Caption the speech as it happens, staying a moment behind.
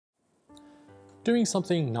Doing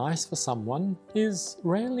something nice for someone is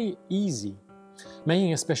rarely easy.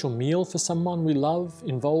 Making a special meal for someone we love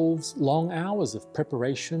involves long hours of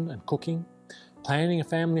preparation and cooking. Planning a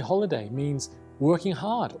family holiday means working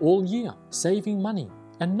hard all year, saving money,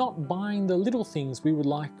 and not buying the little things we would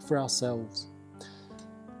like for ourselves.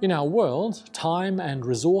 In our world, time and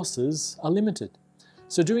resources are limited,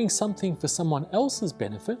 so doing something for someone else's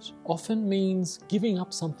benefit often means giving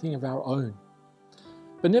up something of our own.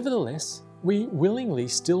 But nevertheless, we willingly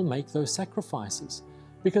still make those sacrifices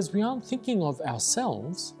because we aren't thinking of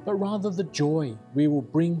ourselves, but rather the joy we will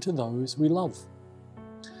bring to those we love.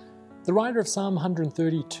 The writer of Psalm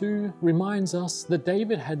 132 reminds us that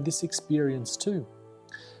David had this experience too.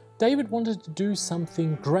 David wanted to do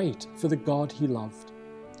something great for the God he loved.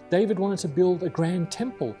 David wanted to build a grand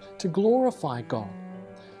temple to glorify God.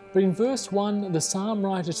 But in verse 1, the psalm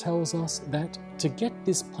writer tells us that to get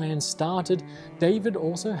this plan started, David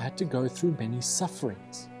also had to go through many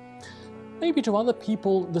sufferings. Maybe to other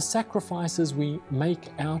people, the sacrifices we make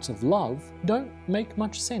out of love don't make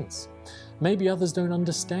much sense. Maybe others don't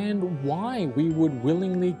understand why we would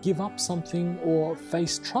willingly give up something or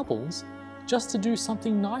face troubles just to do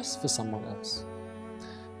something nice for someone else.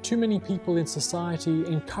 Too many people in society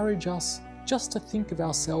encourage us just to think of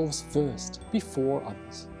ourselves first before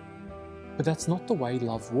others. But that's not the way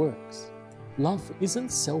love works. Love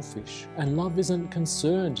isn't selfish, and love isn't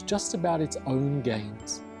concerned just about its own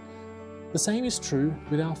gains. The same is true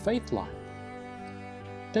with our faith life.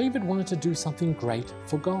 David wanted to do something great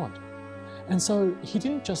for God, and so he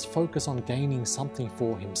didn't just focus on gaining something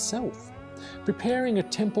for himself. Preparing a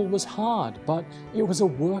temple was hard, but it was a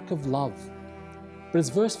work of love. But as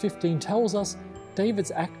verse 15 tells us,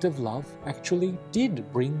 David's act of love actually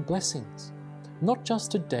did bring blessings. Not just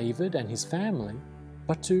to David and his family,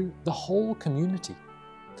 but to the whole community.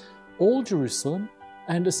 All Jerusalem,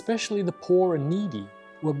 and especially the poor and needy,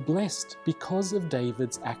 were blessed because of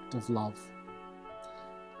David's act of love.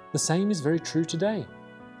 The same is very true today.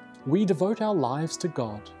 We devote our lives to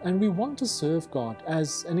God, and we want to serve God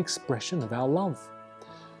as an expression of our love.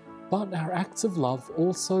 But our acts of love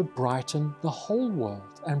also brighten the whole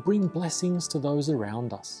world and bring blessings to those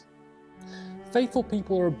around us. Faithful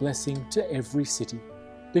people are a blessing to every city,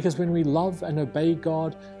 because when we love and obey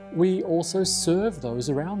God, we also serve those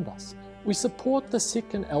around us. We support the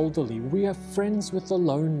sick and elderly, we are friends with the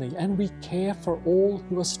lonely, and we care for all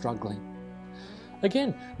who are struggling.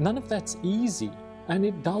 Again, none of that's easy, and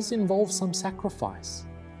it does involve some sacrifice,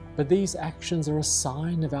 but these actions are a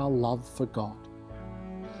sign of our love for God.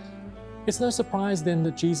 It's no surprise then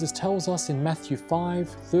that Jesus tells us in Matthew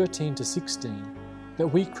 5:13-16 that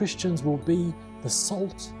we Christians will be the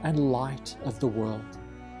salt and light of the world.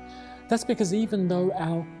 That's because even though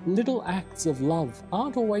our little acts of love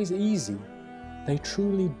aren't always easy, they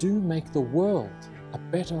truly do make the world a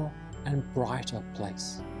better and brighter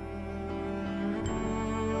place.